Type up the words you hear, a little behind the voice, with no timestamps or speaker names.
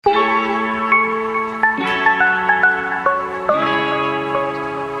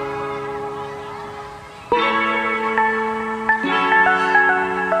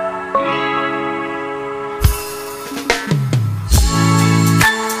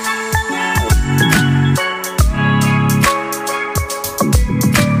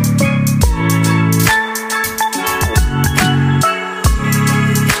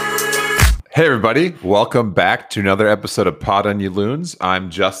everybody. Welcome back to another episode of Pod on You Loons.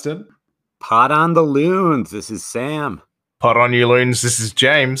 I'm Justin. Pod on the Loons. This is Sam. Pod on You Loons. This is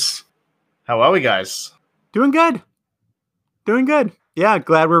James. How are we, guys? Doing good. Yeah,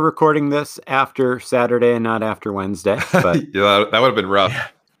 glad we're recording this after Saturday and not after Wednesday. But Yeah, that would have been rough.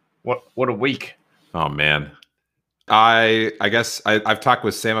 Yeah. What a week. Oh, man. I guess I've talked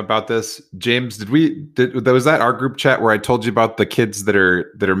with Sam about this. James, was that our group chat where I told you about the kids that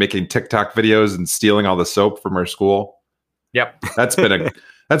are making TikTok videos and stealing all the soap from our school? Yep. That's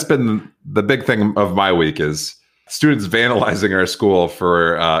been the big thing of my week is students vandalizing our school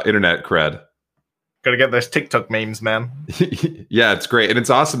for internet cred. Gotta get those TikTok memes, man. Yeah, it's great. And it's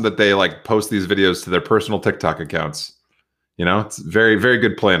awesome that they like post these videos to their personal TikTok accounts. You know, it's very, very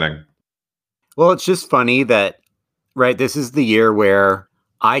good planning. well, it's just funny that, right, this is the year where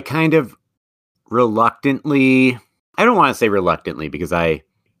I kind of reluctantly, I don't want to say reluctantly because I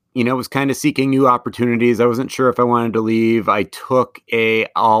was kind of seeking new opportunities. I wasn't sure if I wanted to leave. I took a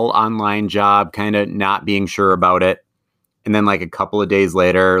all online job, kind of not being sure about it. And then like a couple of days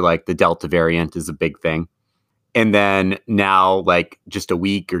later, like the Delta variant is a big thing. And then now, like just a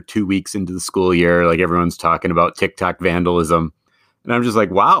week or 2 weeks into the school year, like everyone's talking about TikTok vandalism. And I'm just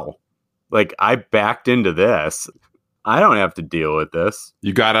like, wow, like I backed into this. I don't have to deal with this.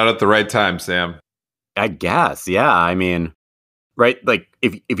 You got out at the right time, Sam. I guess. Yeah. I mean, right. Like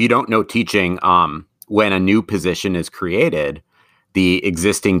if you don't know teaching, when a new position is created, the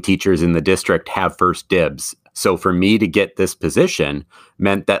existing teachers in the district have first dibs. So for me to get this position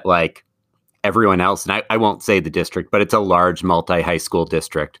meant that like everyone else, and I won't say the district, but it's a large multi-high school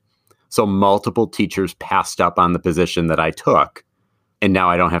district. So multiple teachers passed up on the position that I took. And now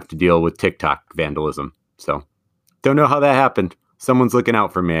I don't have to deal with TikTok vandalism. So don't know how that happened. Someone's looking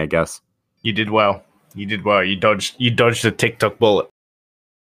out for me, I guess. You did well. You dodged the TikTok bullet.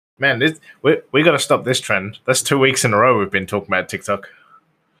 Man, we got to stop this trend. That's 2 weeks in a row we've been talking about TikTok.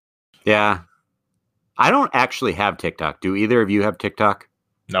 Yeah. I don't actually have TikTok. Do either of you have TikTok?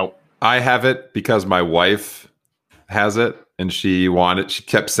 Nope. I have it because my wife has it and she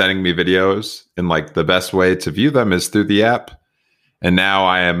kept sending me videos, and like the best way to view them is through the app. And now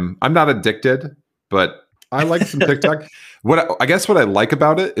I'm not addicted, but I like some TikTok. What I like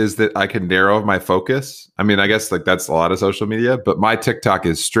about it is that I can narrow my focus. I mean, I guess like that's a lot of social media, but my TikTok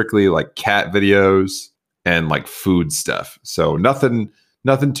is strictly like cat videos and like food stuff. So nothing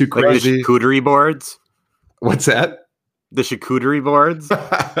too crazy. Like the charcuterie boards? What's that? The charcuterie boards?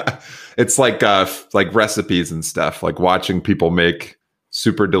 It's like recipes and stuff, like watching people make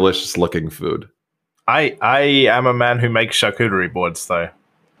super delicious looking food. I am a man who makes charcuterie boards, though.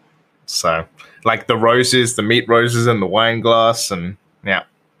 So, like the meat roses and the wine glass, and yeah,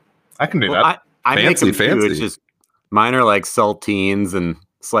 I can do that. I make them too. It's just mine are like saltines and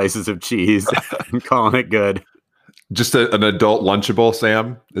slices of cheese. I'm calling it good. Just an adult Lunchable,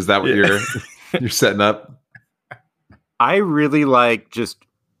 Sam? Is that what you're setting up? I really like just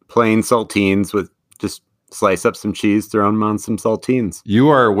plain saltines with just slice up some cheese, throw them on some saltines. You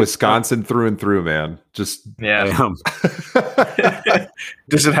are Wisconsin through and through, man. Just yeah.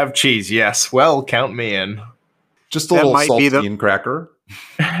 Does it have cheese? Yes. Well, count me in. Just a little saltine cracker.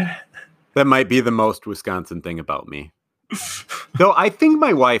 That might be the most Wisconsin thing about me. Though I think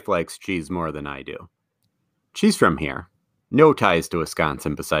my wife likes cheese more than I do. She's from here. No ties to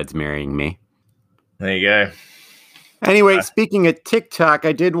Wisconsin besides marrying me. There you go. Anyway, speaking of TikTok,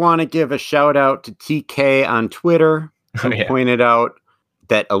 I did want to give a shout out to TK on Twitter, who pointed out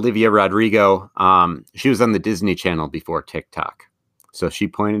that Olivia Rodrigo, she was on the Disney Channel before TikTok. So she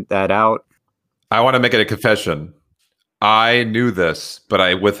pointed that out. I want to make it a confession. I knew this, but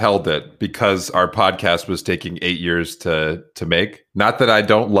I withheld it because our podcast was taking 8 years to make. Not that I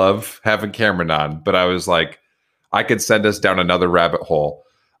don't love having Cameron on, but I was like, I could send us down another rabbit hole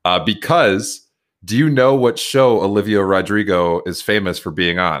because... Do you know what show Olivia Rodrigo is famous for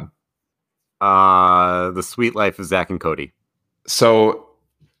being on? The Sweet Life of Zach and Cody. So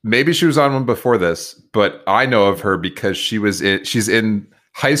maybe she was on one before this, but I know of her because she's in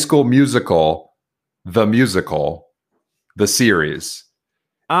High School Musical, the series.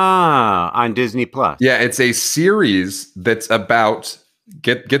 On Disney Plus. Yeah, it's a series that's about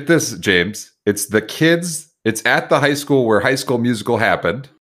get this, James. It's the kids. It's at the high school where High School Musical happened.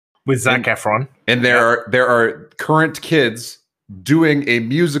 With Zac Efron. And there are current kids doing a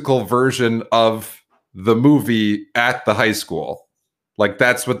musical version of the movie at the high school. Like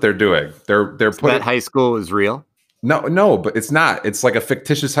that's what they're doing. They're putting that high school is real? No, but it's not. It's like a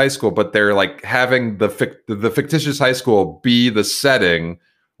fictitious high school, but they're like having the fictitious high school be the setting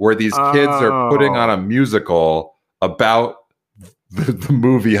where these kids are putting on a musical about the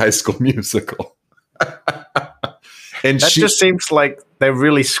movie High School Musical. And that just seems like they're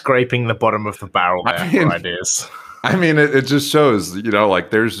really scraping the bottom of the barrel there for ideas. I mean, it just shows,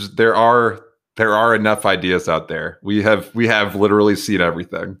 like there are enough ideas out there. We have literally seen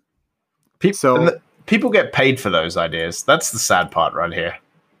everything. People get paid for those ideas. That's the sad part right here.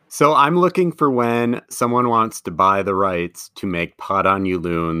 So I'm looking for when someone wants to buy the rights to make Pod on You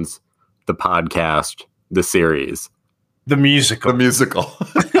Loons, the podcast, the series. The musical.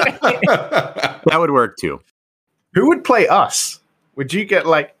 That would work too. Who would play us? Would you get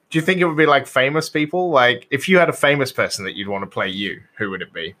do you think it would be like famous people? Like if you had a famous person that you'd want to play you, who would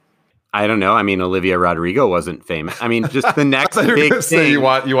it be? I don't know. I mean, Olivia Rodrigo wasn't famous. I mean, just the next big thing. Say you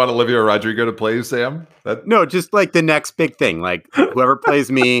want Olivia Rodrigo to play you, Sam? No, just like the next big thing. Like whoever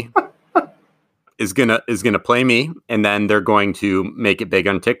plays me is gonna play me, and then they're going to make it big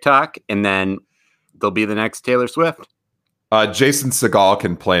on TikTok, and then they'll be the next Taylor Swift. Jason Segel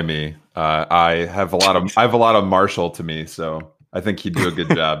can play me. I have a lot of Marshall to me, so I think he'd do a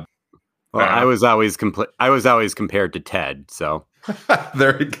good job. Well, I was always compared to Ted, so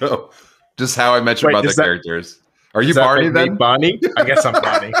there you go. Just how I mentioned about the characters. Are you Barney then? Barney? I guess I'm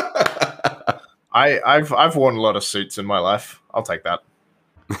Barney. I've worn a lot of suits in my life. I'll take that.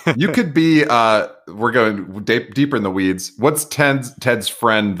 You could be. We're going deeper in the weeds. What's Ted's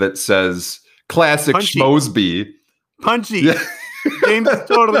friend that says classic Punchy. Schmosby? Punchy. Yeah. James is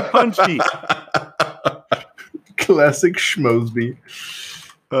totally punchy. Classic Schmosby.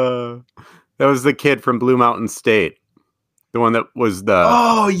 That was the kid from Blue Mountain State. The one that was the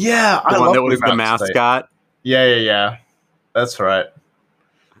the mascot. Yeah. That's right.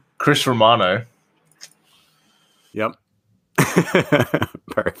 Chris Romano. Yep.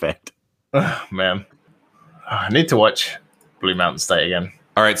 Perfect. Oh, man. I need to watch Blue Mountain State again.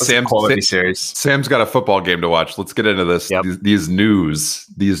 All right, series. Sam's got a football game to watch. Let's get into this. Yep. These news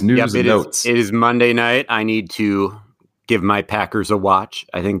and notes. It is Monday night. I need to give my Packers a watch.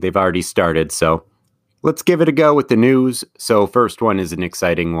 I think they've already started, so let's give it a go with the news. So first one is an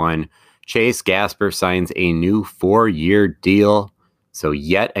exciting one. Chase Gasper signs a new 4-year deal. So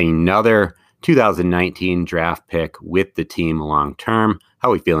yet another 2019 draft pick with the team long term. How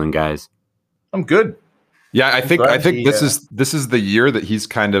are we feeling, guys? I'm good. Yeah, I think this is the year that he's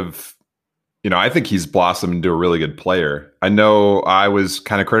kind of, I think he's blossomed into a really good player. I know I was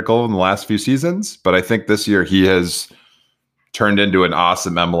kind of critical in the last few seasons, but I think this year he has turned into an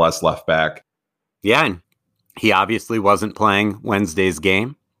awesome MLS left back. Yeah, and he obviously wasn't playing Wednesday's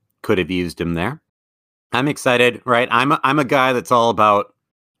game. Could have used him there. I'm excited, right? I'm a guy that's all about,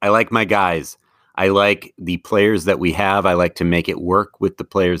 I like my guys. I like the players that we have. I like to make it work with the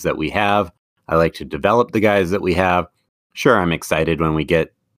players that we have. I like to develop the guys that we have. Sure, I'm excited when we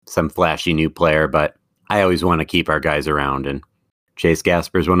get some flashy new player, but I always want to keep our guys around, and Chase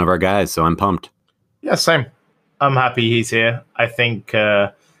Gasper is one of our guys, so I'm pumped. Yeah, same. I'm happy he's here. I think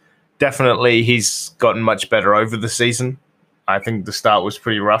definitely he's gotten much better over the season. I think the start was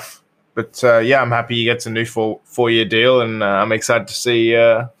pretty rough. But I'm happy he gets a new 4-year deal, and I'm excited to see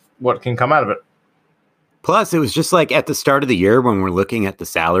what can come out of it. Plus, it was just like at the start of the year when we're looking at the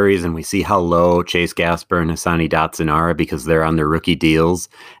salaries and we see how low Chase Gasper and Hassani Dotson are because they're on their rookie deals.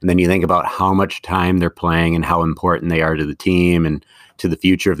 And then you think about how much time they're playing and how important they are to the team and to the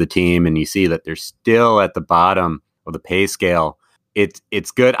future of the team. And you see that they're still at the bottom of the pay scale. It's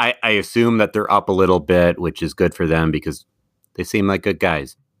good. I assume that they're up a little bit, which is good for them because they seem like good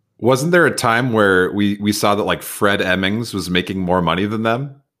guys. Wasn't there a time where we saw that like Fred Emmings was making more money than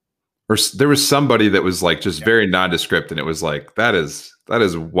them? Or there was somebody that was like just very nondescript, and it was like that is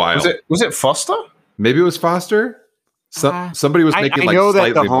wild. Was it Foster? Maybe it was Foster. Somebody was making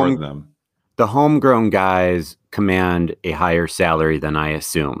slightly more than them. The homegrown guys command a higher salary than I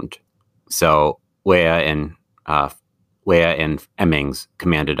assumed. So Weah and Emmings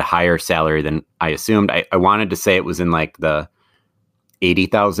commanded a higher salary than I assumed. I wanted to say it was in like the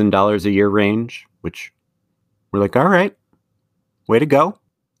 $80,000 a year range, which we're like, all right, way to go.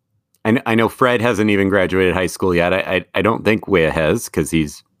 I know Fred hasn't even graduated high school yet. I don't think Weah has because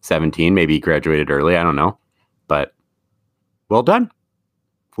he's 17. Maybe he graduated early. I don't know. But well done.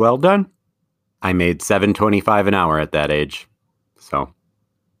 Well done. I made $7.25 an hour at that age. So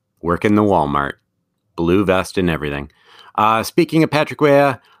working the Walmart. Blue vest and everything. Speaking of Patrick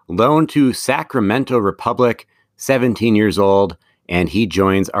Weah, loaned to Sacramento Republic, 17 years old, and he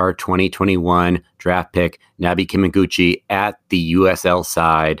joins our 2021 draft pick, Nabi Kimiguchi, at the USL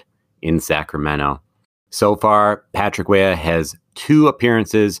side in Sacramento. So far, Patrick Weah has 2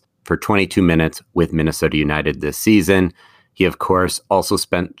 appearances for 22 minutes with Minnesota United this season. He, of course, also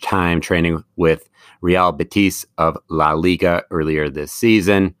spent time training with Real Betis of La Liga earlier this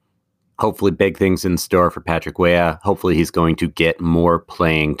season. Hopefully big things in store for Patrick Weah. Hopefully he's going to get more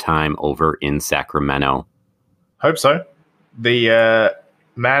playing time over in Sacramento. Hope so. The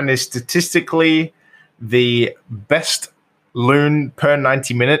man is statistically the best loon per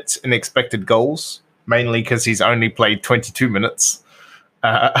 90 minutes in expected goals, mainly because he's only played 22 minutes.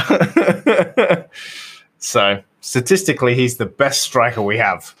 So statistically, he's the best striker we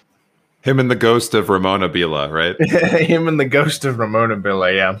have. Him and the ghost of Ramona Bila, right? Him and the ghost of Ramona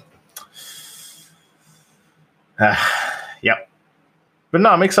Bila, yeah. Yep. But no,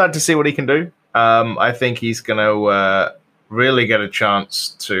 I'm excited to see what he can do. I think he's going to really get a chance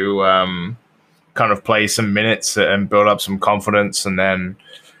to kind of play some minutes and build up some confidence. And then,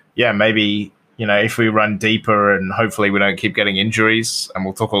 yeah, maybe, if we run deeper and hopefully we don't keep getting injuries, and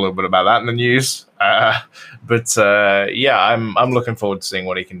we'll talk a little bit about that in the news. But I'm looking forward to seeing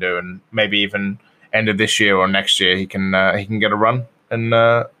what he can do. And maybe even end of this year or next year, he can get a run and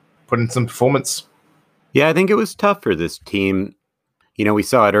put in some performance. Yeah, I think it was tough for this team. We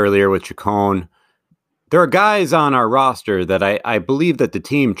saw it earlier with Chacon. There are guys on our roster that I believe that the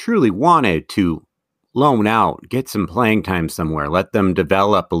team truly wanted to loan out, get some playing time somewhere, let them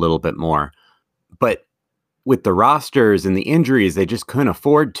develop a little bit more. But with the rosters and the injuries, they just couldn't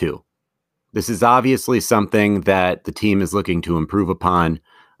afford to. This is obviously something that the team is looking to improve upon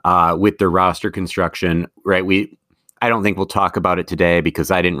with their roster construction, right? I don't think we'll talk about it today because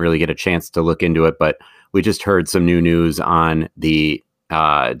I didn't really get a chance to look into it, but we just heard some new news on the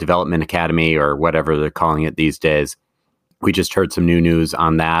Development Academy, or whatever they're calling it these days. We just heard some new news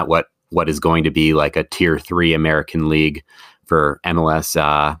on that, what is going to be like a tier 3 American league for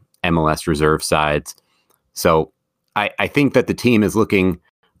MLS reserve sides. So I think that the team is looking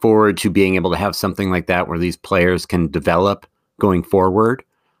forward to being able to have something like that where these players can develop going forward.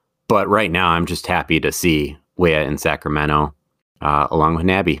 But right now, I'm just happy to see Weah in Sacramento along with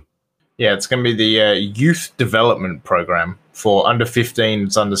Naby. Yeah, it's going to be the youth development program for under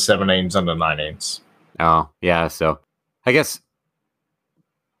 15s, under 17s, under 19s. Oh, yeah. So I guess,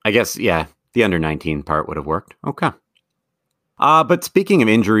 yeah, the under 19 part would have worked. Okay. But speaking of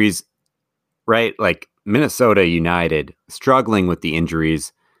injuries, right, like Minnesota United struggling with the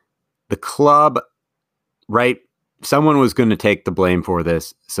injuries, the club, right, someone was going to take the blame for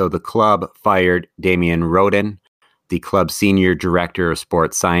this. So the club fired Damian Roden, the club's senior director of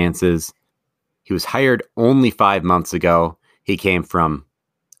sports sciences. He was hired only 5 months ago. He came from,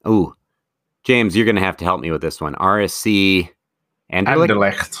 James, you're going to have to help me with this one. RSC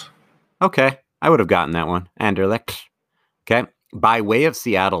Anderlecht. Okay, I would have gotten that one. Anderlecht. Okay, by way of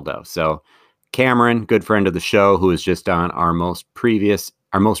Seattle, though. So Cameron, good friend of the show, who was just on our most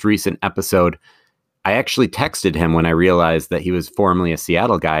recent episode, I actually texted him when I realized that he was formerly a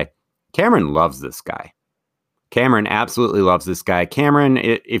Seattle guy. Cameron loves this guy. Cameron absolutely loves this guy. Cameron,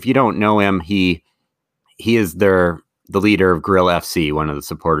 if you don't know him, he is the leader of Grill FC, one of the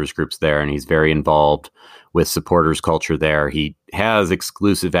supporters groups there, and he's very involved with supporters culture there. He has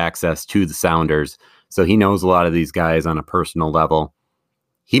exclusive access to the Sounders, so he knows a lot of these guys on a personal level.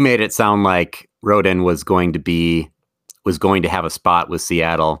 He made it sound like Roden was going to have a spot with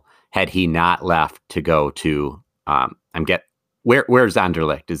Seattle had he not left to go to where's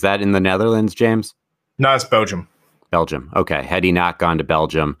Anderlecht? Is that in the Netherlands, James? No, it's Belgium. Belgium. Okay. Had he not gone to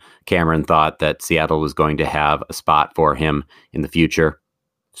Belgium, Cameron thought that Seattle was going to have a spot for him in the future.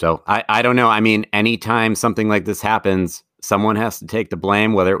 So I don't know. I mean, anytime something like this happens, someone has to take the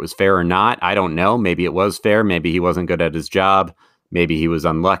blame, whether it was fair or not. I don't know. Maybe it was fair. Maybe he wasn't good at his job. Maybe he was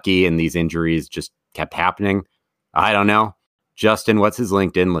unlucky and these injuries just kept happening. I don't know. Justin, what's his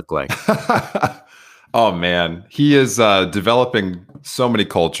LinkedIn look like? Oh, man. He is developing so many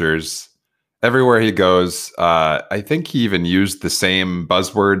cultures. Everywhere he goes, I think he even used the same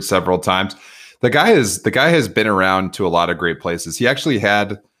buzzword several times. The guy has been around to a lot of great places. He actually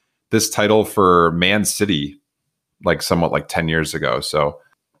had this title for Man City, somewhat like 10 years ago. So,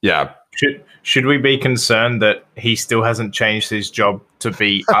 yeah. Should we be concerned that he still hasn't changed his job to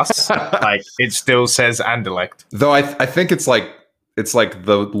be us? It still says Anderlecht. Though I think it's like the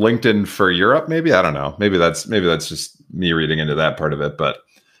LinkedIn for Europe. Maybe, I don't know. Maybe that's just me reading into that part of it, but.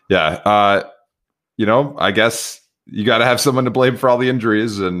 Yeah, I guess you got to have someone to blame for all the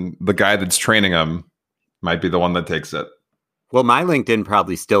injuries, and the guy that's training them might be the one that takes it. Well, my LinkedIn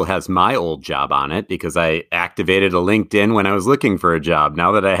probably still has my old job on it because I activated a LinkedIn when I was looking for a job.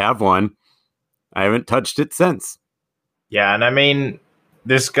 Now that I have one, I haven't touched it since. Yeah, and I mean,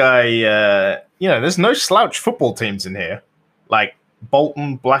 this guy, there's no slouch football teams in here. Like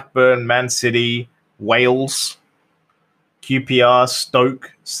Bolton, Blackburn, Man City, Wales. QPR,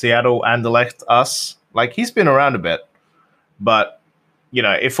 Stoke, Seattle, Anderlecht, us. Like, he's been around a bit. But, you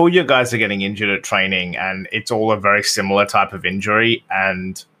know, if all your guys are getting injured at training and it's all a very similar type of injury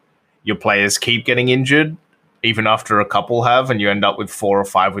and your players keep getting injured, even after a couple have, and you end up with 4 or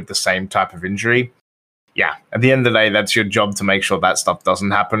 5 with the same type of injury, yeah, at the end of the day, that's your job to make sure that stuff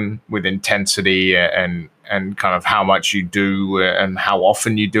doesn't happen with intensity and kind of how much you do and how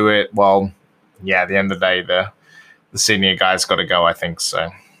often you do it. Well, yeah, at the end of the day, the senior guys got to go, I think so.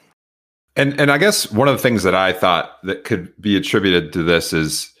 And I guess one of the things that I thought that could be attributed to this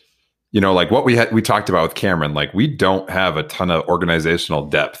is, you know, like what we talked about with Cameron, like we don't have a ton of organizational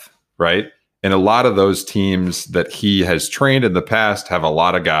depth, right? And a lot of those teams that he has trained in the past have a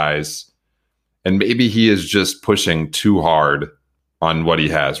lot of guys. And maybe he is just pushing too hard on what he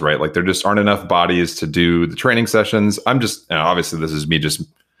has, right? Like there just aren't enough bodies to do the training sessions. I'm just, you know, obviously this is me just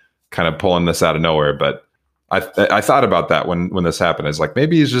kind of pulling this out of nowhere, but I thought about that when this happened. It's like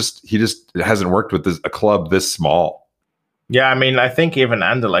maybe he just hasn't worked with a club this small. Yeah, I mean, I think even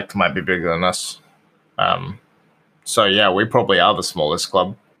Anderlecht might be bigger than us. So yeah, we probably are the smallest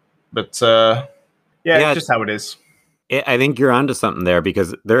club. But yeah, it's just how it is. I think you're onto something there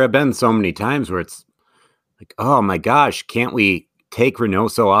because there have been so many times where it's like, oh my gosh, can't we take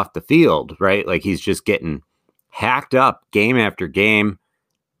Reynoso off the field, right? Like he's just getting hacked up game after game.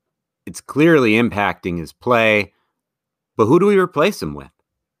 It's clearly impacting his play, but who do we replace him with?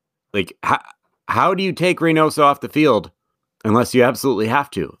 Like, how do you take Reynoso off the field unless you absolutely have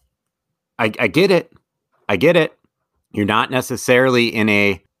to? I get it. I get it. You're not necessarily in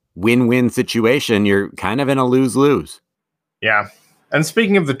a win-win situation. You're kind of in a lose-lose. Yeah. And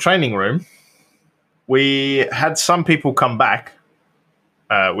speaking of the training room, we had some people come back,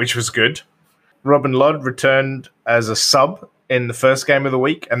 which was good. Robin Lod returned as a sub in the first game of the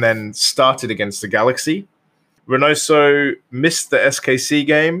week and then started against the Galaxy. Reynoso missed the SKC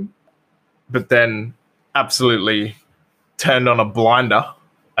game, but then absolutely turned on a blinder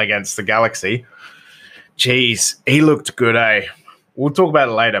against the Galaxy. Jeez, he looked good, eh? We'll talk about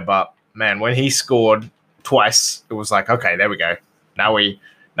it later, but man, when he scored twice, it was like, okay, there we go. Now we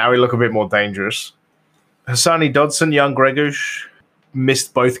look a bit more dangerous. Hassani Dodson, young Gregush,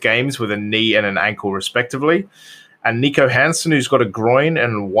 missed both games with a knee and an ankle, respectively. And Nico Hansen, who's got a groin,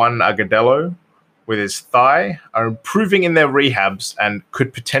 and Juan Agudelo with his thigh, are improving in their rehabs and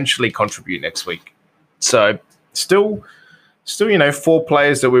could potentially contribute next week. So still, 4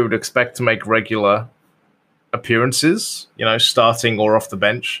 players that we would expect to make regular appearances, starting or off the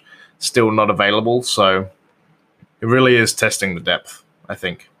bench, still not available. So it really is testing the depth, I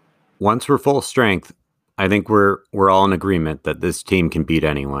think. Once we're full strength, I think we're all in agreement that this team can beat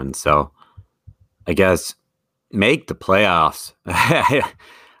anyone. So I guess make the playoffs.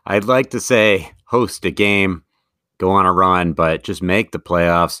 I'd like to say host a game, go on a run, but just make the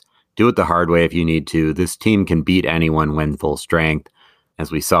playoffs. Do it the hard way if you need to. This team can beat anyone when full strength, as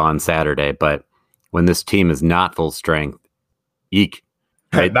we saw on Saturday. But when this team is not full strength, eek.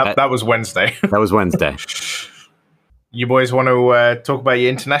 Right? That was Wednesday. That was Wednesday. You boys want to talk about your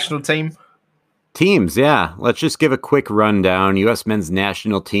international team? Teams, yeah. Let's just give a quick rundown. U.S. men's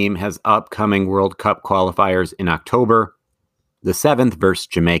national team has upcoming World Cup qualifiers in October. The 7th versus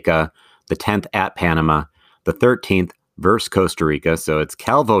Jamaica, the 10th at Panama, the 13th versus Costa Rica. So it's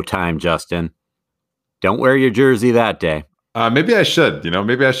Calvo time, Justin. Don't wear your jersey that day. Maybe I should,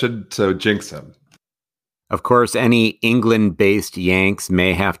 so jinx him. Of course, any England-based Yanks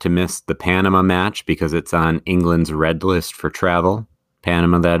may have to miss the Panama match because it's on England's red list for travel.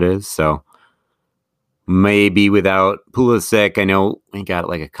 Panama, that is. So maybe without Pulisic. I know we got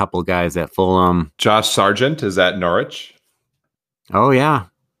like a couple guys at Fulham. Josh Sargent is at Norwich. Oh, yeah.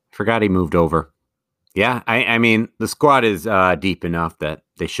 Forgot he moved over. Yeah, I mean, the squad is deep enough that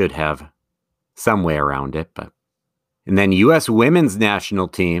they should have some way around it. And then U.S. women's national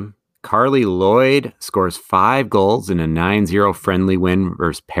team, Carly Lloyd scores 5 goals in a 9-0 friendly win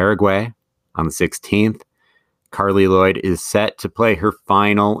versus Paraguay on the 16th. Carly Lloyd is set to play her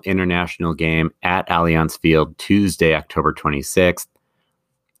final international game at Allianz Field Tuesday, October 26th.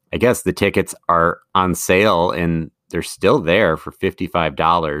 I guess the tickets are on sale and they're still there for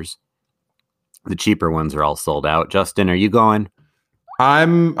 $55. The cheaper ones are all sold out. Justin, are you going?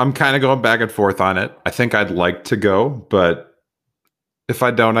 I'm kind of going back and forth on it. I think I'd like to go, but if I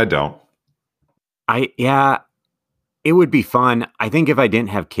don't, I don't. It would be fun. I think if I didn't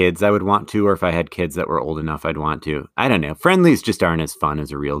have kids, I would want to, or if I had kids that were old enough, I'd want to. I don't know. Friendlies just aren't as fun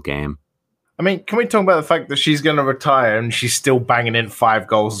as a real game. I mean, can we talk about the fact that she's going to retire and she's still banging in 5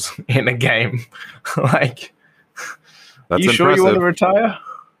 goals in a game? Like, that's you impressive. Sure you want to retire?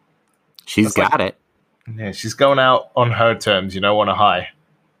 She's got it. Yeah, she's going out on her terms, on a high.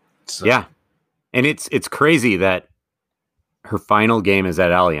 So. Yeah. And it's crazy that her final game is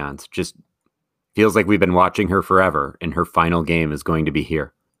at Allianz. Just feels like we've been watching her forever, and her final game is going to be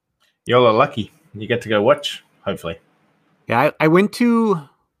here. Y'all are lucky. You get to go watch, hopefully. Yeah, I went to...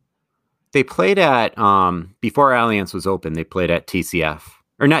 They played at... before Allianz was open, they played at TCF.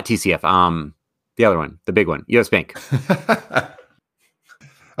 Or not TCF, the other one, the big one, US Bank.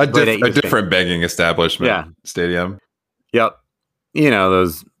 a different banking establishment stadium. Yep.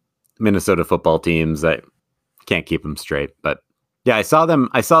 Those Minnesota football teams that can't keep them straight. But yeah, I saw them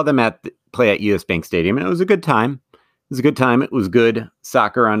play at US Bank Stadium, and it was a good time. It was good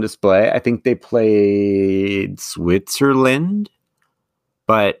soccer on display. I think they played Switzerland,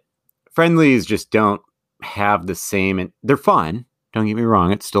 but friendlies just don't have the same, and they're fun. Don't get me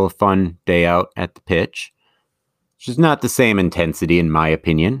wrong. It's still a fun day out at the pitch. It's just not the same intensity, in my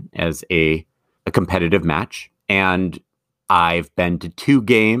opinion, as a competitive match. And I've been to 2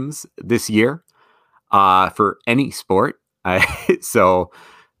 games this year for any sport. So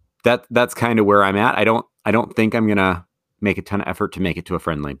that's kind of where I'm at. I don't think I'm going to make a ton of effort to make it to a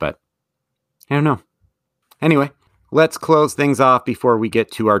friendly, but I don't know. Anyway, let's close things off before we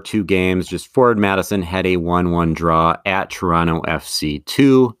get to our 2 games. Just Forward Madison had a 1-1 draw at Toronto FC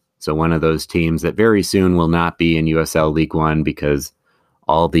 2. So one of those teams that very soon will not be in USL League One because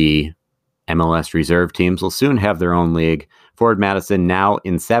all the MLS reserve teams will soon have their own league. Forward Madison now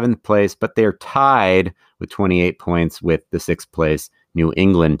in 7th place, but they're tied with 28 points with the 6th place New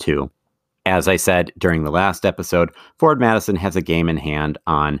England 2. As I said during the last episode, Forward Madison has a game in hand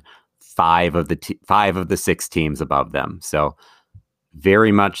on 5 of the 6 teams above them. So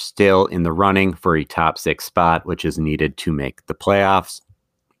very much still in the running for a top 6 spot, which is needed to make the playoffs.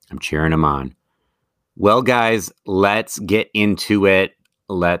 I'm cheering them on. Well, guys, let's get into it.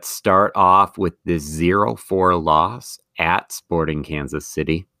 Let's start off with the 0-4 loss at Sporting Kansas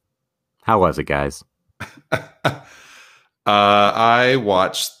City. How was it, guys? I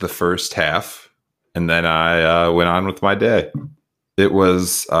watched the first half, and then I went on with my day. It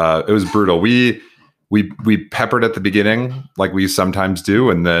was brutal. We peppered at the beginning like we sometimes do,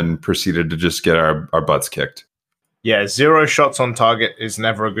 and then proceeded to just get our butts kicked. Yeah, 0 shots on target is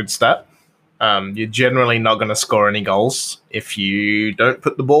never a good stat. You're generally not going to score any goals if you don't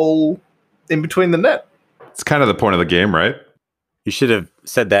put the ball in between the net. It's kind of the point of the game, right? You should have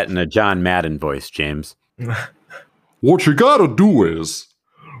said that in a John Madden voice, James. What you gotta do is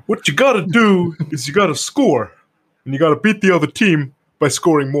you gotta score, and you gotta beat the other team by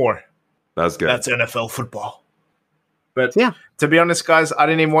scoring more. That's good. That's NFL football. But yeah, to be honest, guys, I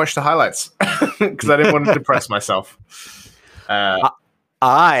didn't even watch the highlights because I didn't want to depress myself. Like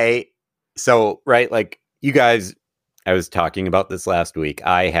you guys, I was talking about this last week.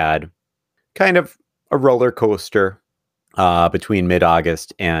 I had kind of a roller coaster between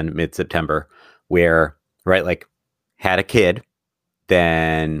mid-August and mid-September where, had a kid,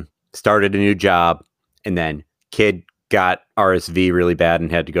 then started a new job, and then kid got RSV really bad and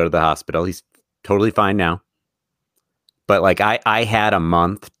had to go to the hospital. He's totally fine now. But I had a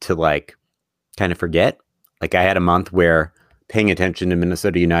month to kind of forget. I had a month where paying attention to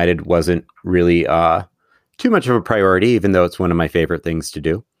Minnesota United wasn't really too much of a priority, even though it's one of my favorite things to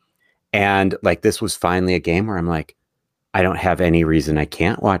do. And this was finally a game where I'm like, I don't have any reason I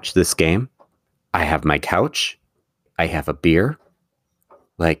can't watch this game. I have my couch. I have a beer.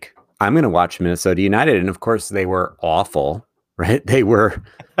 I'm going to watch Minnesota United. And of course they were awful, right? They were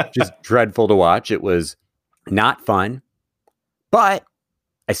just dreadful to watch. It was not fun, but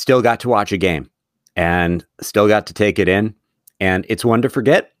I still got to watch a game and still got to take it in. And it's one to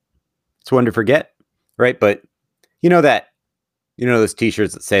forget. Right? But those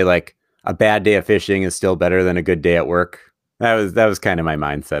t-shirts that say a bad day of fishing is still better than a good day at work. That was kind of my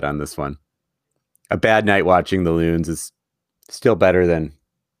mindset on this one. A bad night watching the Loons is still better than,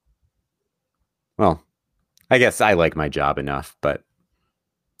 well, I guess I like my job enough, but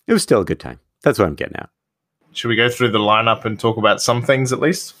it was still a good time. That's what I'm getting at. Should we go through the lineup and talk about some things at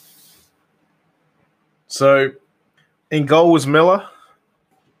least? So, in goal was Miller.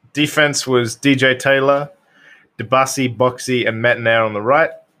 Defense was DJ Taylor, Debasi, Boxy, and Metanair on the right.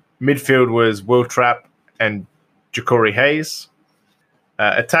 Midfield was Will Trapp and Ja'Cory Hayes.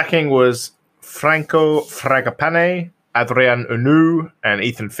 Attacking was Franco Fragapane, Adrian Unu, and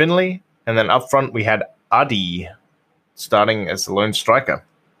Ethan Finley. And then up front, we had Adi starting as the lone striker.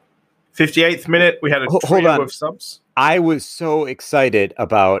 58th minute, we had a trio of subs. I was so excited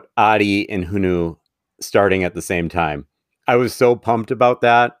about Adi and Hunu starting at the same time. I was so pumped about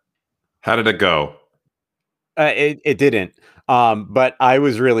that. How did it go? It didn't. But I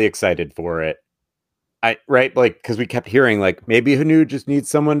was really excited for it. right, like, because we kept hearing like maybe Hanu just needs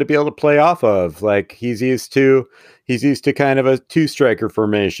someone to be able to play off of. Like he's used to kind of a 2-striker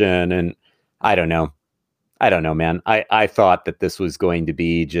formation, and I don't know, man. I thought that this was going to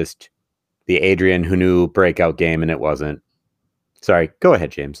be just the Adrian Hanu breakout game, and it wasn't. Sorry, go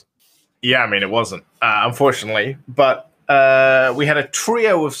ahead, James. Yeah, I mean, it wasn't, unfortunately. But we had a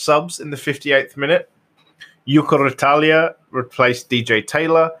trio of subs in the 58th minute. Yuko Italia replaced DJ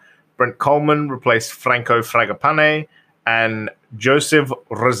Taylor. Brent Coleman replaced Franco Fragapane. And Joseph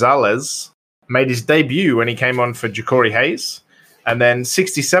Rosales made his debut when he came on for Ja'Cory Hayes. And then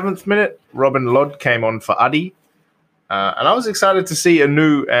 67th minute, Robin Lod came on for Adi. And I was excited to see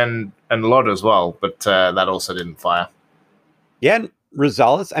Anu and Lod as well, but that also didn't fire. Yeah, and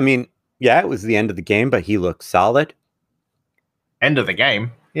Rosales, I mean, yeah, it was the end of the game, but he looked solid. End of the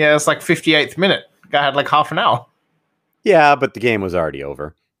game? Yeah, it's like 58th minute. Guy had like half an hour. Yeah, but the game was already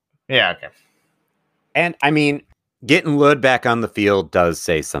over. Yeah, okay. And, I mean, getting Lod back on the field does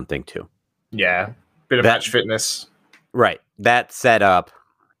say something, too. Yeah, bit of match fitness. Right. That set up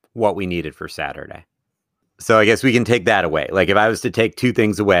what we needed for Saturday. So I guess we can take that away. Like, if I was to take 2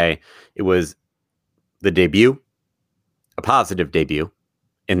 things away, it was the debut, a positive debut,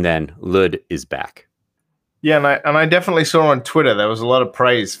 and then Lod is back. Yeah, and I definitely saw on Twitter there was a lot of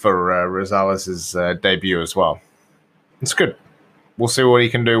praise for Rosales' debut as well. It's good. We'll see what he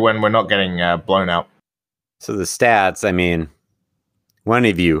can do when we're not getting blown out. So the stats, I mean, one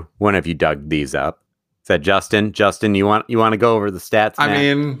of you dug these up. Is that Justin? Justin, you want to go over the stats? I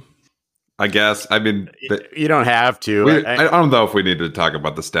mean, I guess. I mean, you don't have to. I don't know if we need to talk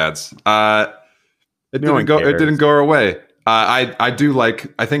about the stats. It didn't go our way. I do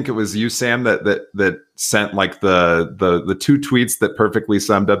like. I think it was you, Sam, that sent like the 2 tweets that perfectly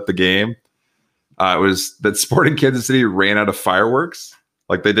summed up the game. It was that Sporting Kansas City ran out of fireworks.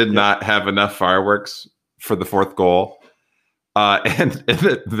 Like they did not have enough fireworks for the 4th goal, and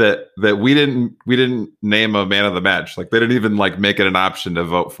that we didn't name a man of the match. Like they didn't even like make it an option to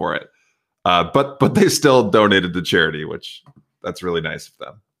vote for it. But they still donated to charity, which that's really nice of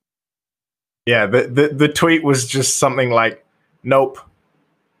them. Yeah, the tweet was just something like, "Nope."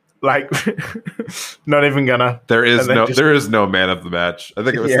 Like, not even gonna. There is no man of the match. I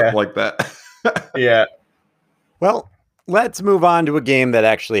think it was something like that. Yeah. Well, let's move on to a game that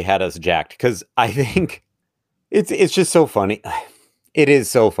actually had us jacked, because I think it's just so funny. It is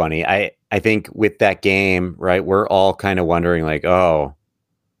so funny. I think with that game, right, we're all kind of wondering like, oh,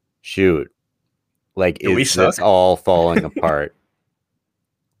 shoot. Like, is this all falling apart?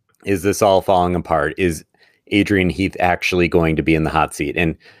 Is this all falling apart? Is Adrian Heath actually going to be in the hot seat?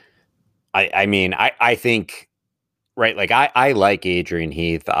 And I mean, I think, right, like I like Adrian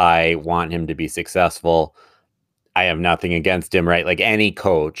Heath. I want him to be successful. I have nothing against him, right? Like any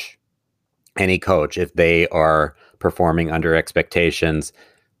coach, if they are performing under expectations,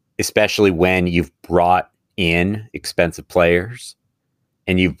 especially when you've brought in expensive players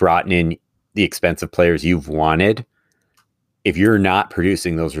and you've brought in the expensive players you've wanted, if you're not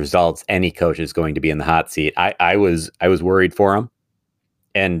producing those results, any coach is going to be in the hot seat. I was worried for him,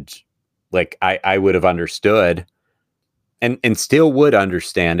 and like I would have understood and still would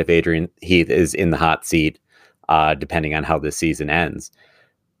understand if Adrian Heath is in the hot seat, depending on how this season ends.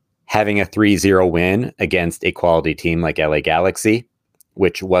 Having a 3-0 win against a quality team like LA Galaxy,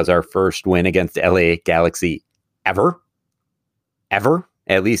 which was our first win against LA Galaxy ever,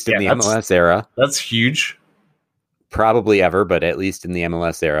 at least in the MLS era. That's huge. Probably ever, but at least in the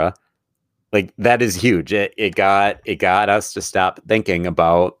MLS era. Like, that is huge. It got us to stop thinking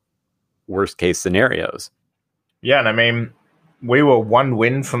about worst case scenarios. Yeah, and I mean, we were 1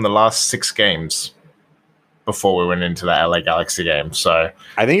 win from the last 6 games before we went into that LA Galaxy game. So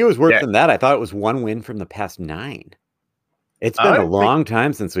I think it was worse than that. I thought it was 1 win from the past 9. It's been a long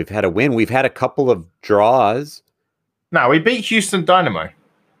time since we've had a win. We've had a couple of draws. No, we beat Houston Dynamo,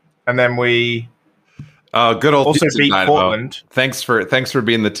 and then we good old also Houston beat Dynamo. Portland. Thanks for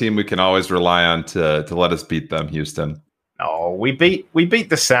being the team we can always rely on to let us beat them, Houston. Oh, we beat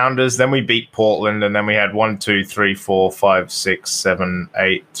the Sounders, then we beat Portland, and then we had 1, 2, 3, 4, 5, 6, 7,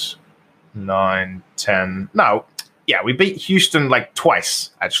 8, 9, 10. No, yeah, we beat Houston like twice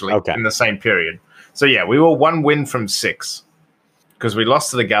actually in the same period. So yeah, we were 1 win from 6 because we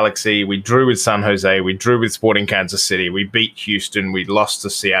lost to the Galaxy, we drew with San Jose, we drew with Sporting Kansas City, we beat Houston, we lost to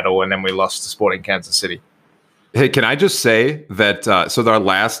Seattle, and then we lost to Sporting Kansas City. Hey, can I just say that so our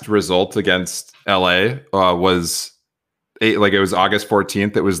last result against LA was it was August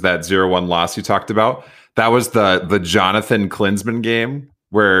 14th. It was that 0-1 loss you talked about. That was the Jonathan Klinsmann game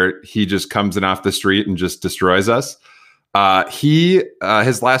where he just comes in off the street and just destroys us.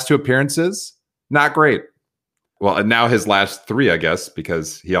 His last 2 appearances, not great. Well, and now his last 3, I guess,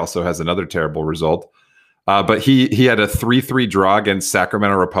 because he also has another terrible result. But he had a 3-3 draw against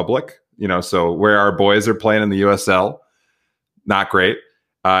Sacramento Republic, so where our boys are playing in the USL, not great.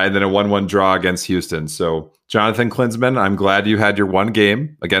 And then a 1-1 draw against Houston. So, Jonathan Klinsman, I'm glad you had your one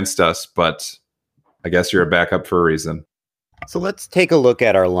game against us, but I guess you're a backup for a reason. So let's take a look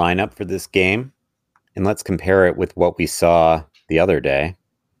at our lineup for this game, and let's compare it with what we saw the other day.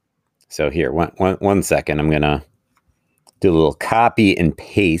 So here, one second. I'm going to do a little copy and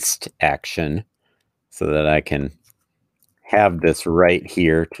paste action so that I can have this right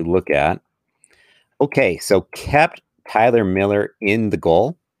here to look at. Okay, so kept Tyler Miller in the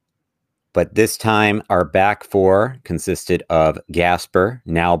goal, but this time our back four consisted of Gasper,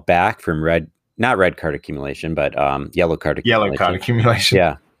 now back from not red card accumulation, but yellow card accumulation. Yellow card accumulation.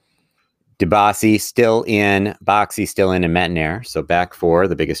 Yeah. Debasi still in, Boxy still in, and Metnair. So back four,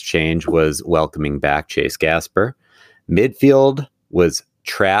 the biggest change was welcoming back Chase Gasper. Midfield was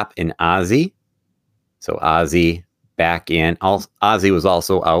Trapp and Ozzy. So Ozzy back in. Ozzy was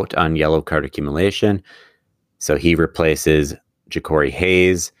also out on yellow card accumulation. So he replaces Ja'Cory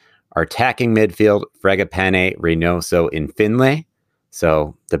Hayes. Our attacking midfield, Fragapane, Reynoso, and Finlay.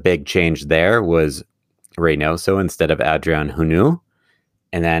 So the big change there was Reynoso instead of Adrian Hunu.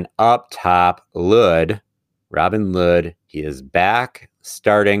 And then up top, Robin Lod. He is back,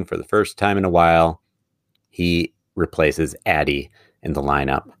 starting for the first time in a while. He replaces Addy in the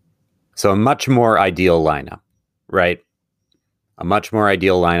lineup. So a much more ideal lineup, right? A much more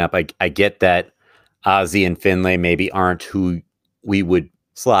ideal lineup. I get that Ozzy and Finlay maybe aren't who we would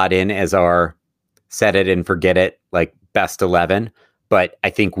slot in as our set it and forget it, like best 11. But I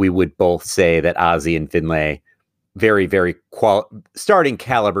think we would both say that Ozzy and Finlay, very, very starting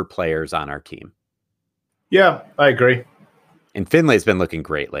caliber players on our team. Yeah, I agree. And Finlay's been looking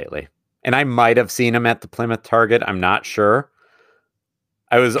great lately. And I might have seen him at the Plymouth Target. I'm not sure.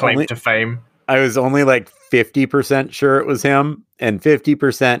 Claim to fame. I was only like 50% sure it was him. And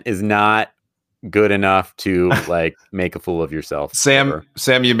 50% is not good enough to like make a fool of yourself. Sam,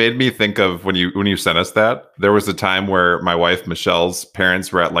 you made me think of when you sent us that. There was a time where my wife Michelle's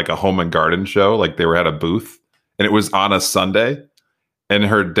parents were at like a home and garden show, like they were at a booth, and it was on a Sunday, and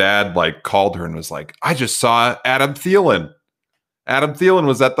her dad like called her and was like, "I just saw Adam Thielen. Adam Thielen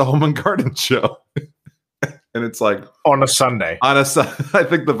was at the home and garden show." And it's like on a Sunday. I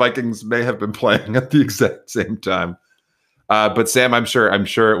think the Vikings may have been playing at the exact same time. But Sam, I'm sure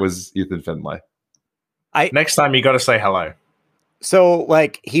it was Ethan Finlay. Next time you got to say hello. So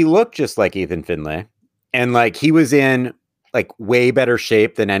like he looked just like Ethan Finlay, and like he was in like way better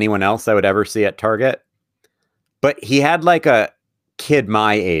shape than anyone else I would ever see at Target. But he had like a kid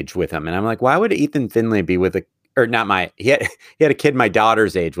my age with him, and I'm like, why would Ethan Finlay be with he had a kid my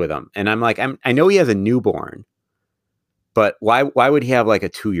daughter's age with him, and I'm like, I know he has a newborn, but why would he have like a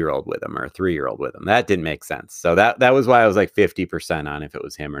 2-year-old with him or a 3-year-old with him? That didn't make sense. So that was why I was like 50% on if it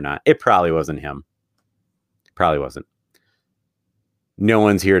was him or not. It probably wasn't him. Probably wasn't. No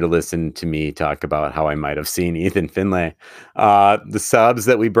one's here to listen to me talk about how I might have seen Ethan Finlay. The subs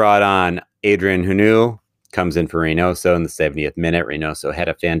that we brought on, Adrian Hunu comes in for Reynoso in the 70th minute. Reynoso had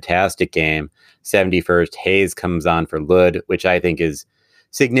a fantastic game. 71st, Hayes comes on for Lod, which I think is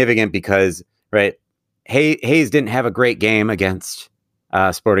significant because, right, Hayes didn't have a great game against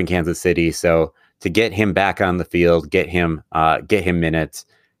Sporting Kansas City. So to get him back on the field, get him minutes,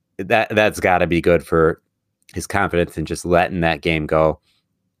 that's got to be good for his confidence in just letting that game go.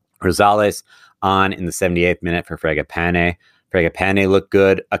 Rosales on in the 78th minute for Fragapane. Fragapane looked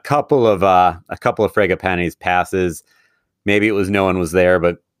good. A couple of Fragapane's passes, maybe it was no one was there,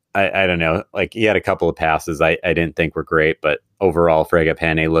 but I don't know. Like he had a couple of passes I didn't think were great, but overall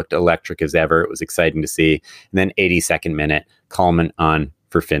Fragapane looked electric as ever. It was exciting to see. And then 82nd minute, Coleman on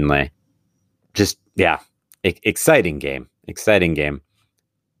for Finlay. Just, yeah, exciting game.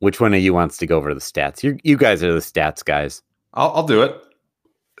 Which one of you wants to go over the stats? You guys are the stats guys. I'll do it.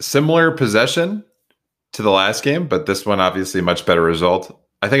 Similar possession to the last game, but this one obviously much better result.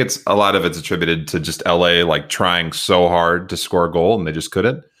 I think a lot of it's attributed to just LA like trying so hard to score a goal and they just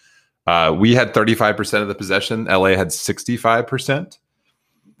couldn't. We had 35% of the possession. LA had 65%.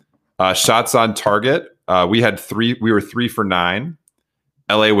 Shots on target. We were 3 for 9.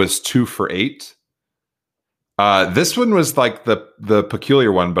 LA was 2 for 8. This one was like the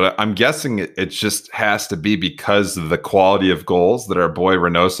peculiar one, but I'm guessing it just has to be because of the quality of goals that our boy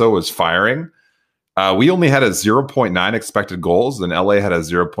Reynoso was firing. We only had a 0.9 expected goals, and LA had a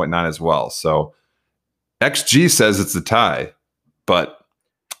 0.9 as well. So XG says it's a tie, but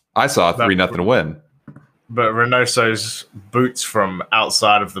I saw a 3-0 win. But Reynoso's boots from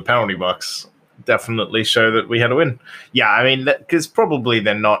outside of the penalty box definitely show that we had a win. Yeah, I mean, because probably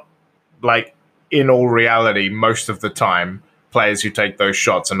they're not, like, in all reality, most of the time, players who take those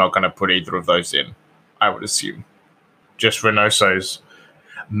shots are not going to put either of those in, I would assume. Just Reynoso's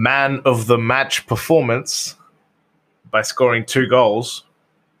man of the match performance by scoring 2 goals.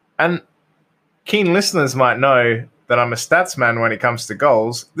 And keen listeners might know that I'm a stats man when it comes to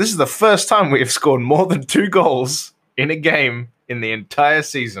goals. This is the first time we have scored more than 2 goals in a game in the entire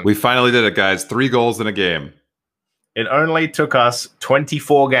season. We finally did it, guys. 3 goals in a game. It only took us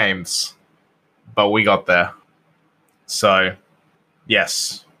 24 games, but we got there. So,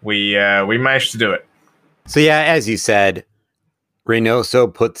 yes, we managed to do it. So yeah, as you said,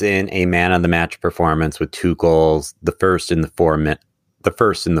 Reynoso puts in a man of the match performance with 2 goals. The first in the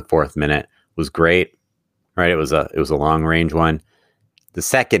 4th minute was great. Right, it was a long range one. The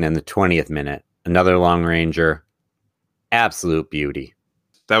second in the 20th minute, another long ranger, absolute beauty.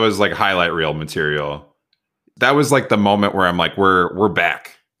 That was like highlight reel material. That was like the moment where I'm like, we're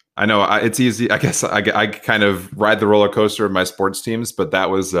back. I know it's easy. I guess I kind of ride the roller coaster of my sports teams, but that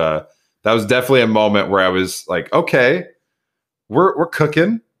was definitely a moment where I was like, okay, we're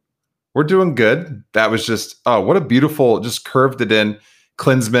cooking, we're doing good. That was just, oh, what a beautiful, just curved it in.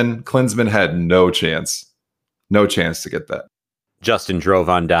 Klinsmann had no chance to get that. Justin drove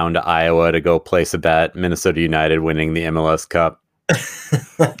on down to Iowa to go place a bet. Minnesota United winning the MLS Cup.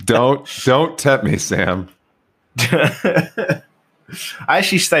 Don't tempt me, Sam. I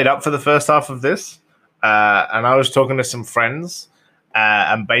actually stayed up for the first half of this, and I was talking to some friends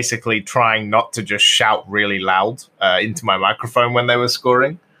and basically trying not to just shout really loud into my microphone when they were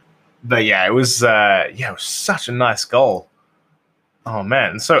scoring. But yeah, it was such a nice goal. Oh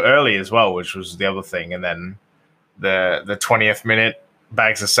man, and so early as well, which was the other thing. And then the 20th minute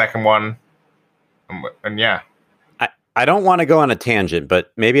bags the second one, and yeah. I don't want to go on a tangent,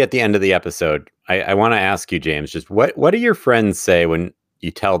 but maybe at the end of the episode, I want to ask you, James, just what do your friends say when you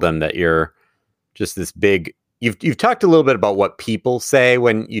tell them that you're just this big? You've talked a little bit about what people say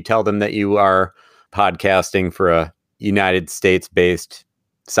when you tell them that you are podcasting for a United States-based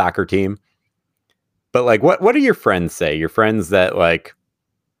soccer team. But like, what do your friends say? Your friends that like,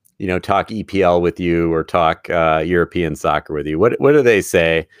 talk EPL with you or talk European soccer with you. What do they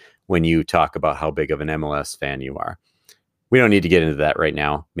say when you talk about how big of an MLS fan you are? We don't need to get into that right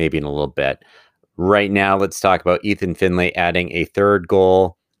now, maybe in a little bit. Right now, let's talk about Ethan Finlay adding a 3rd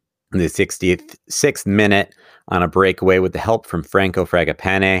goal in the 66th minute on a breakaway with the help from Franco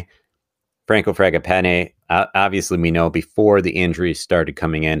Fragapane. Franco Fragapane, obviously we know before the injuries started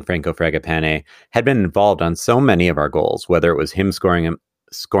coming in, Franco Fragapane had been involved on so many of our goals, whether it was him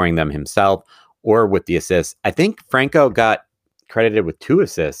scoring them himself or with the assists. I think Franco got credited with 2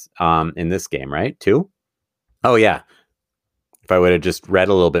 assists in this game, right? 2? Oh, yeah. If I would have just read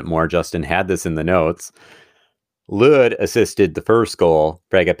a little bit more, Justin had this in the notes. Lud assisted the 1st goal,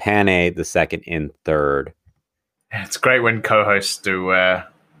 Fragapane the 2nd and 3rd. It's great when co-hosts do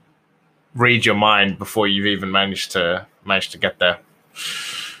read your mind before you've even managed to get there.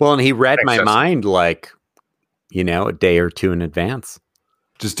 Well, and he read my mind like, a day or 2 in advance.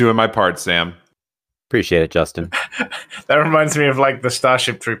 Just doing my part, Sam. Appreciate it, Justin. That reminds me of like the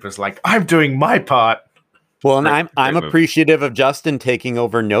Starship Troopers, like, I'm doing my part. Well, and I'm appreciative of Justin taking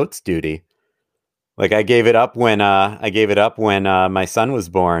over notes duty. Like I gave it up when my son was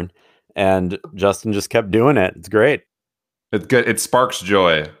born, and Justin just kept doing it. It's great. It's good. It sparks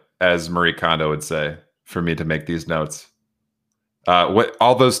joy, as Marie Kondo would say, for me to make these notes. What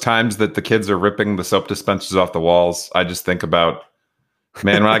all those times that the kids are ripping the soap dispensers off the walls, I just think about,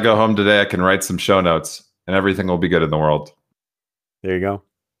 man, when I go home today, I can write some show notes and everything will be good in the world. There you go.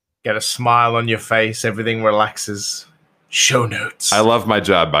 Get a smile on your face. Everything relaxes. Show notes. I love my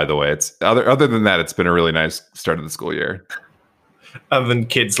job, by the way. It's other than that, it's been a really nice start of the school year. Other than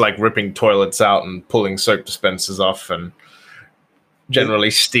kids like ripping toilets out and pulling soap dispensers off and generally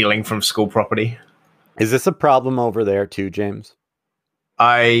stealing from school property. Is this a problem over there too, James?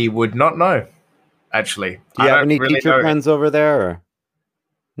 I would not know, actually. Do you have any teacher friends over there? Or?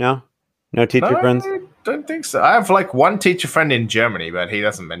 No teacher friends? I don't think so. I have like one teacher friend in Germany, but he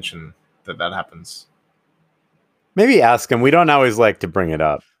doesn't mention that happens. Maybe ask him. We don't always like to bring it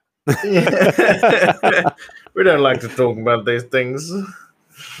up. We don't like to talk about these things.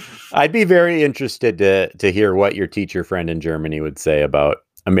 I'd be very interested to hear what your teacher friend in Germany would say about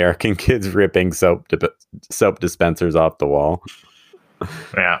American kids ripping soap dispensers off the wall.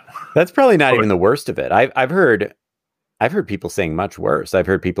 Yeah, that's probably not even the worst of it. I've heard people saying much worse. I've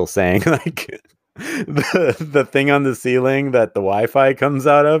heard people saying like the thing on the ceiling that the Wi-Fi comes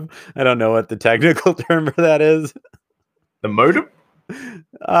out of. I don't know what the technical term for that is. The modem?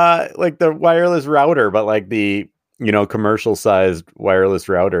 Like the wireless router, but like the commercial sized wireless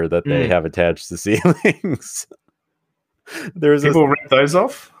router that they have attached to ceilings. People rip those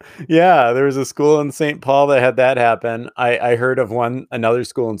off. Yeah, there was a school in St. Paul that had that happen. I heard of another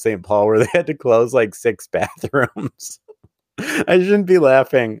school in St. Paul where they had to close like 6 bathrooms. I shouldn't be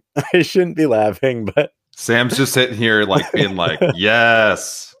laughing, but Sam's just sitting here like being like,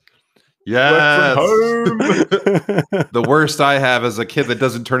 yes. Work from home. The worst I have is a kid that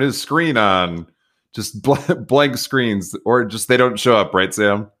doesn't turn his screen on. Just blank screens, or just they don't show up, right,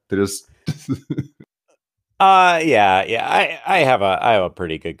 Sam? They just yeah. I have a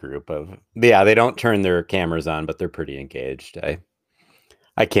pretty good group of they don't turn their cameras on, but they're pretty engaged.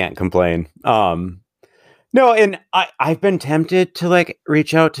 I can't complain. No, and I've been tempted to like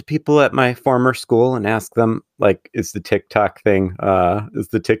reach out to people at my former school and ask them like, is the TikTok thing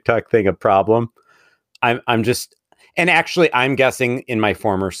a problem? I'm just, and actually I'm guessing in my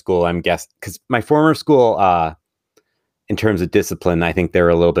former school, because my former school, in terms of discipline, I think they're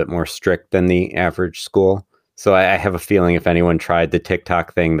a little bit more strict than the average school. So I have a feeling if anyone tried the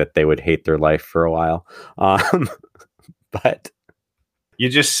TikTok thing that they would hate their life for a while. But you're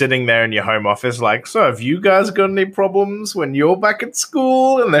just sitting there in your home office like, so have you guys got any problems when you're back at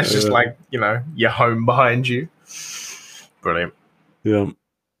school? And there's just like, your home behind you. Brilliant. Yeah.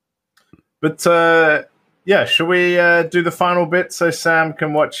 But should we do the final bit so Sam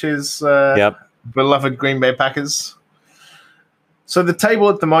can watch his beloved Green Bay Packers? So the table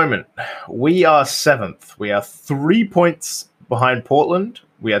at the moment, we are 7th. We are 3 points behind Portland.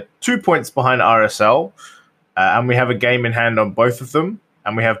 We are 2 points behind RSL. And we have a game in hand on both of them.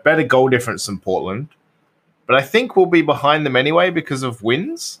 And we have better goal difference than Portland. But I think we'll be behind them anyway because of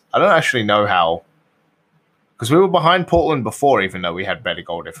wins. I don't actually know how. Because we were behind Portland before, even though we had better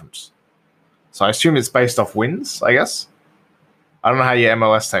goal difference. So I assume it's based off wins, I guess. I don't know how your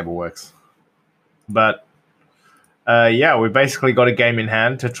MLS table works. But, we basically got a game in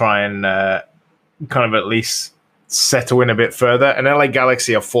hand to try and kind of at least settle in a bit further. And LA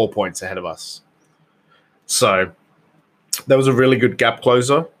Galaxy are 4 points ahead of us. So that was a really good gap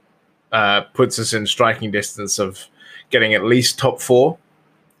closer. Puts us in striking distance of getting at least top 4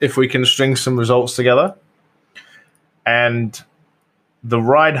 if we can string some results together. And the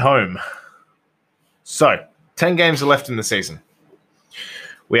ride home. So 10 games are left in the season.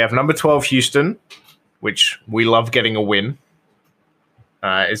 We have number 12 Houston, which we love getting a win.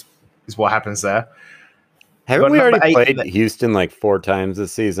 Is what happens there. Haven't we already played Houston like 4 times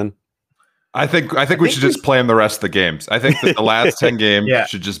this season? I think we should just play them the rest of the games. I think that the last 10 games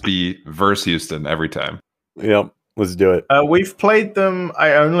should just be versus Houston every time. Yep, let's do it. We've played them.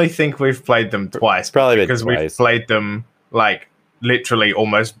 I only think we've played them twice. Probably because we've played them like literally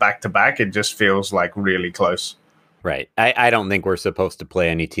almost back to back. It just feels like really close. Right. I don't think we're supposed to play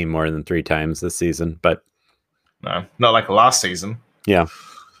any team more than 3 times this season, but no, not like last season. Yeah.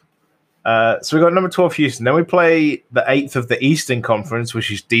 So we got number 12 Houston. Then we play the 8th of the Eastern Conference,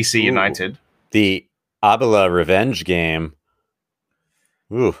 which is DC United. The Avila revenge game.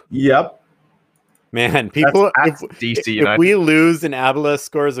 Ooh. Yep. Man, people, if we lose and Avila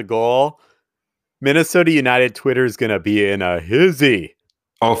scores a goal, Minnesota United Twitter is going to be in a hizzy.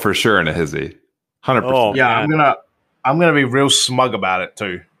 Oh, for sure in a hizzy. 100%. Oh, yeah, I'm gonna be real smug about it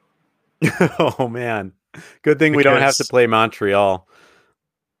too. Oh man. Good thing we don't have to play Montreal.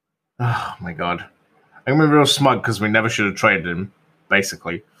 Oh my god. I'm gonna be real smug because we never should have traded him,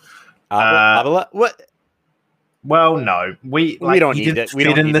 basically. What? Well, no. We don't need it. We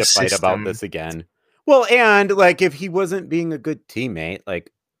don't need to fight about this again. Well, and like if he wasn't being a good teammate,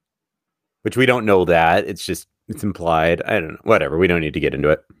 like, which we don't know that. It's implied. I don't know. Whatever. We don't need to get into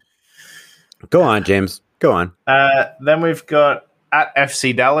it. Go on, James. Go on. Then we've got at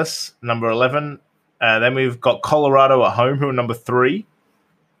FC Dallas, number 11. Then we've got Colorado at home, who are number 3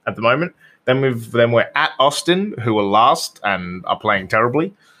 at the moment. Then we're at Austin, who are last and are playing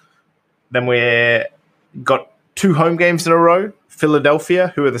terribly. Then we got 2 home games in a row.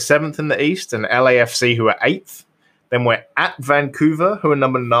 Philadelphia, who are the 7th in the East, and LAFC, who are 8th. Then we're at Vancouver, who are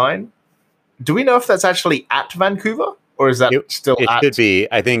number 9. Do we know if that's actually at Vancouver? Or is that still it should be.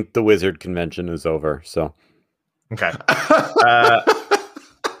 I think the Wizard convention is over, so. Okay.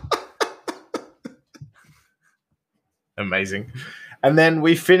 Amazing. And then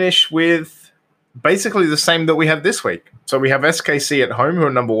we finish with basically the same that we had this week. So we have SKC at home, who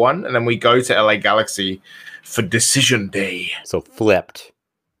are number 1, and then we go to LA Galaxy for Decision Day. So flipped.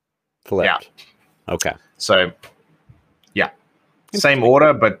 Yeah. Okay. So, yeah. Same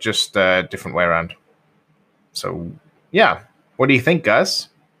order, but just different way around. So, yeah. What do you think, guys?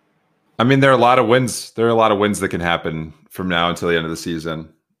 I mean, there are a lot of wins. There are a lot of wins that can happen from now until the end of the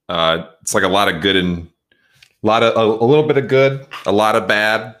season. It's like a lot of good and a little bit of good, a lot of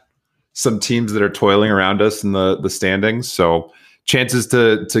bad. Some teams that are toiling around us in the standings. So chances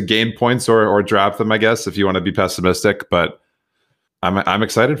to gain points or drop them, I guess, if you want to be pessimistic. But I'm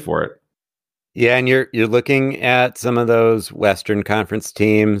excited for it. Yeah, and you're looking at some of those Western Conference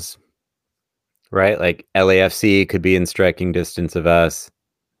teams, right? Like LAFC could be in striking distance of us.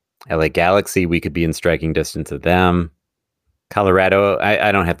 LA Galaxy, we could be in striking distance of them. Colorado,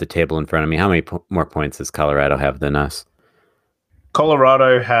 I don't have the table in front of me. How many more points does Colorado have than us?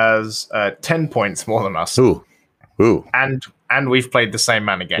 Colorado has 10 points more than us. Ooh. And we've played the same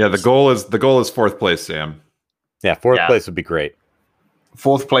amount of games. Yeah, the goal is fourth place, Sam. Yeah, fourth place would be great.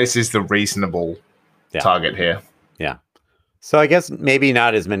 Fourth place is the reasonable target here. Yeah. So I guess maybe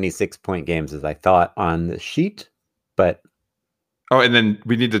not as many 6-point games as I thought on the sheet, but... Oh, and then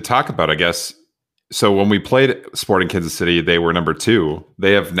we need to talk about, I guess, so when we played Sporting Kansas City, they were number 2.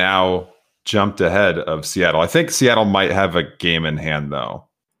 They have now jumped ahead of Seattle. I think Seattle might have a game in hand, though.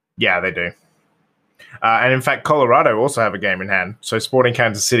 Yeah, they do. And in fact, Colorado also have a game in hand. So Sporting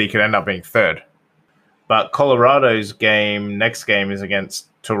Kansas City could end up being 3rd. But Colorado's next game is against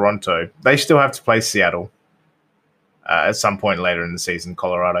Toronto. They still have to play Seattle at some point later in the season,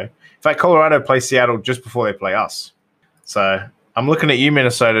 Colorado. In fact, Colorado plays Seattle just before they play us. So I'm looking at you,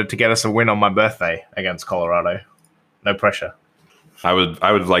 Minnesota, to get us a win on my birthday against Colorado. No pressure. I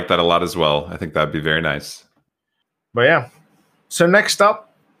would like that a lot as well. I think that'd be very nice. But yeah. So next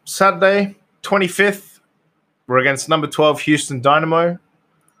up, Saturday, 25th, we're against number 12 Houston Dynamo.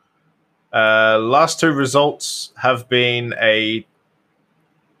 Last 2 results have been a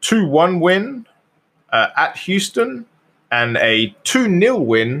 2-1 win at Houston and a 2-0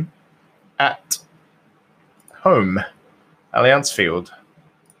 win at home, Allianz Field.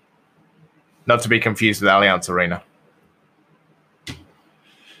 Not to be confused with Allianz Arena.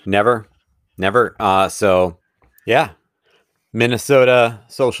 Never. So, yeah. Minnesota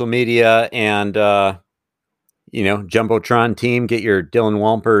social media and, Jumbotron team, get your Dylan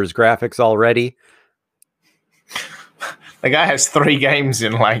Walmper's graphics all ready. The guy has 3 games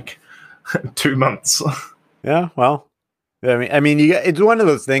in 2 months. Yeah, well, I mean, it's one of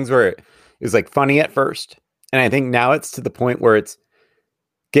those things where it was funny at first, and I think now it's to the point where it's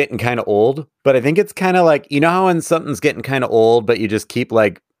getting kind of old. But I think it's kind of like, how when something's getting kind of old, but you just keep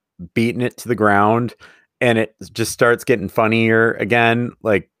beating it to the ground, and it just starts getting funnier again,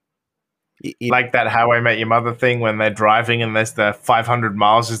 like that How I Met Your Mother thing when they're driving and there's the 500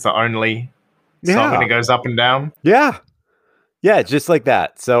 miles is the only song and it goes up and down. Yeah, it's just like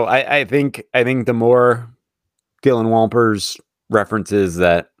that. So I think the more Dylan Walmper's references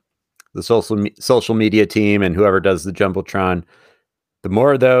that the social media team and whoever does the Jumbotron, the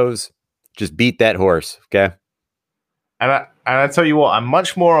more of those, just beat that horse, okay? And I tell you what, I'm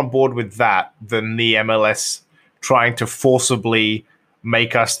much more on board with that than the MLS trying to forcibly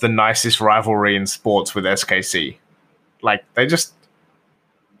make us the nicest rivalry in sports with SKC.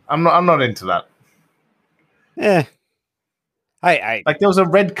 I'm not into that. I there was a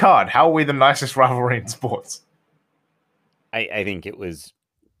red card. How are we the nicest rivalry in sports? I think it was.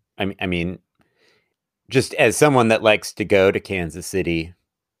 I mean, just as someone that likes to go to Kansas City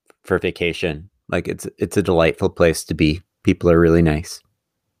for vacation, it's a delightful place to be. People are really nice.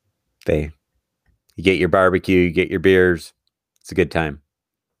 You get your barbecue, you get your beers. It's a good time.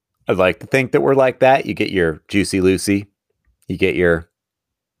 I'd like to think that we're like that. You get your Juicy Lucy, you get your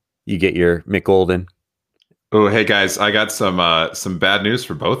Mick Golden. Oh, hey guys, I got some bad news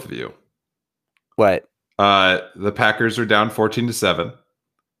for both of you. What? The Packers are down 14-7.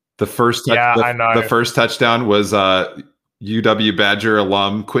 The first touchdown was UW Badger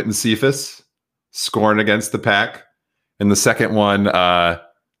alum Quentin Cephas scoring against the Pack, and the second one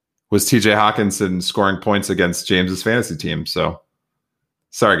was TJ Hawkinson scoring points against James's fantasy team. So,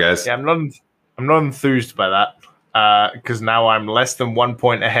 sorry guys. Yeah, I'm not enthused by that because now I'm less than 1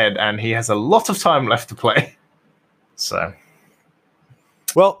 point ahead, and he has a lot of time left to play. So.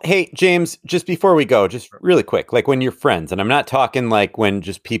 Well, hey, James, just before we go, just really quick, when you're friends, and I'm not talking when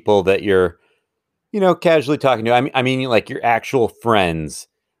just people that you're, casually talking to. I mean, your actual friends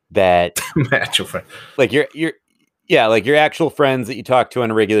that my actual friend, your actual friends that you talk to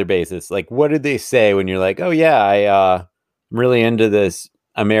on a regular basis. What did they say when you're like, oh yeah, I'm really into this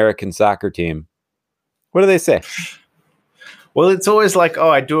American soccer team? What do they say? Well, it's always oh,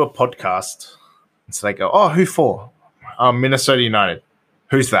 I do a podcast. So they go, oh, who for? Minnesota United.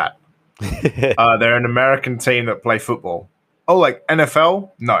 Who's that? They're an American team that play football. Oh, NFL?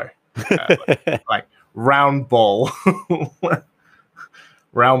 No. Round ball.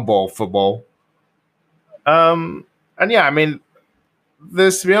 Round ball football. And And yeah, I mean,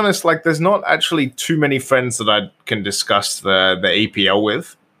 to be honest, like there's not actually too many friends that I can discuss the EPL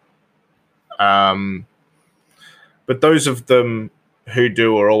with. But those of them who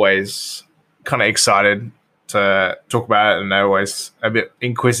do are always kind of excited to talk about it, and they're always a bit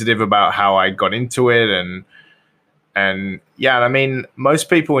inquisitive about how I got into it, and yeah, I mean, most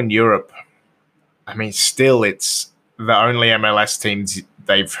people in Europe, I mean, still it's the only MLS teams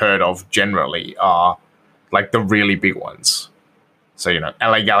they've heard of generally are like the really big ones. So, you know,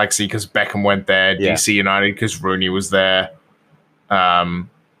 LA Galaxy because Beckham went there, Yeah. DC United because Rooney was there.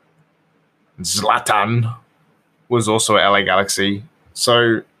 Zlatan was also at LA Galaxy.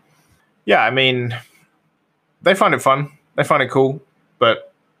 So, yeah, I mean, they find it fun. They find it cool.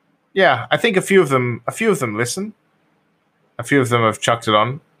 But yeah, I think a few of them listen. A few of them have chucked it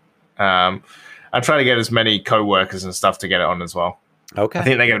on. I try to get as many co-workers and stuff to get it on as well. Okay. I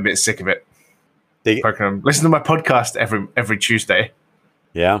think they get a bit sick of it. Listen to my podcast every Tuesday.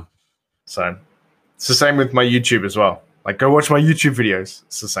 Yeah. So it's the same with my YouTube as well. Like, go watch my YouTube videos.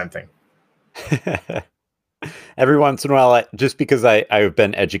 It's the same thing. Every once in a while, just because I've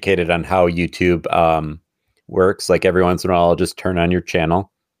been educated on how YouTube works, like every once in a while, I'll just turn on your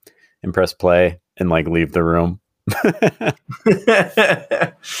channel and press play and like leave the room.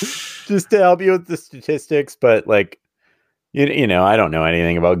 Just to help you with the statistics, but like you know, I don't know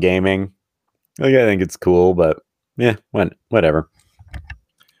anything about gaming. Like, I think it's cool, but yeah, whatever.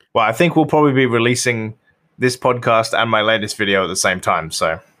 Well, I think we'll probably be releasing this podcast and my latest video at the same time,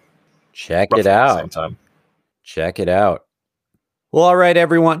 so check it out. Same time. Check it out. Well, all right,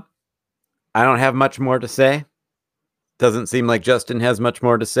 everyone. I don't have much more to say. Doesn't seem like Justin has much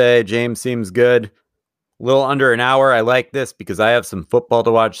more to say. James seems good. A little under an hour. I like this because I have some football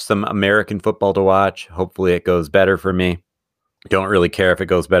to watch, some American football to watch. Hopefully it goes better for me. Don't really care if it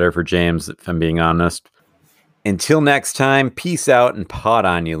goes better for James, if I'm being honest. Until next time, peace out and pot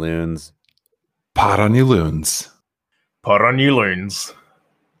on you loons. Pot on you loons. Pot on you loons.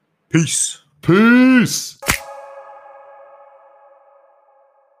 Peace. Peace.